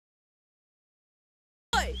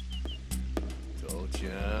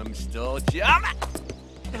Jump.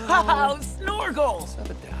 Oh, Snorkel!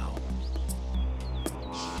 Settle down.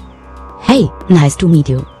 Hey, nice to meet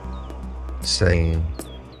you. Same.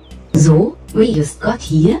 So, we just got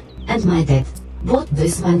here, and my dad bought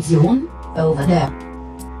this mansion over there.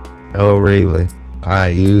 Oh really? I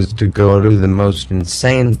used to go to the most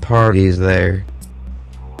insane parties there.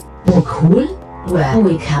 Oh cool, where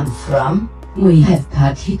we come from, we have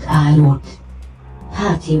partied a lot.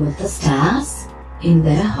 Party with the stars, in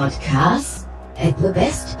their hot cars, at the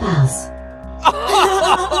best bars.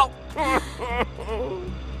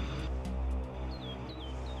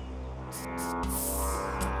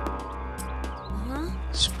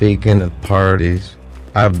 Speaking of parties,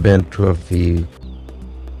 I've been to a few,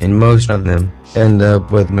 and most of them end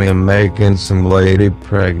up with me making some lady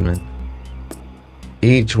pregnant.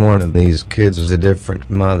 Each one of these kids is a different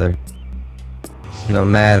mother. No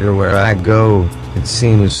matter where I go, it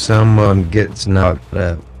seems someone gets knocked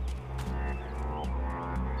up.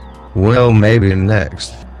 Well, maybe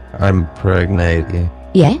next, I'm pregnant.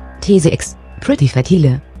 Yeah, T6, pretty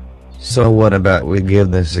fertile. So what about we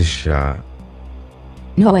give this a shot?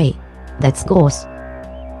 No way. That's gross.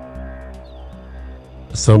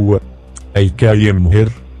 So, I came here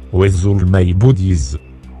with all my bodies.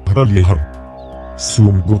 Earlier.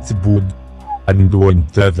 Some good bud. And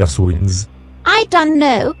want the swings. I don't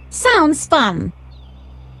know. Sounds fun.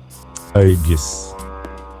 I guess.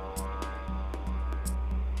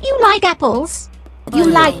 You like apples? You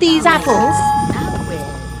like these apples?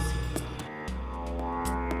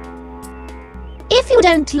 If you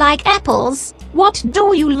don't like apples, what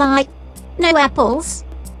do you like? No apples?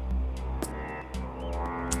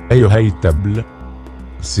 I hate apple.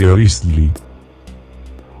 Seriously.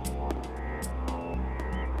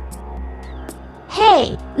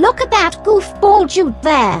 Hey, look at that goofball dude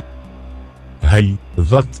there. Hey,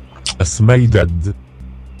 that's my dad.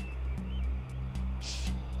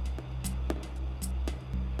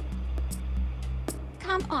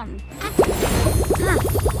 Come on.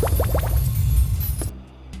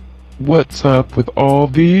 What's up with all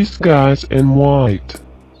these guys in white?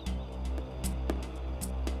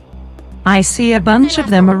 I see a bunch of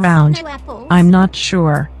them around. I'm not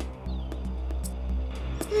sure.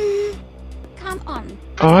 Come on.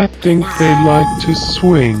 I think they like to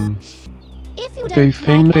swing. If you don't They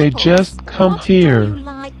think like they apples, just come what do here. you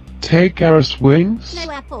like? Take our swings?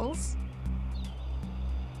 No apples?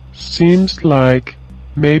 Seems like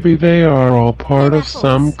maybe they are all part No of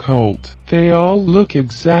some apples. cult. They all look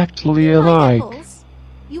exactly You like alike. apples?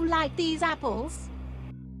 You like these apples?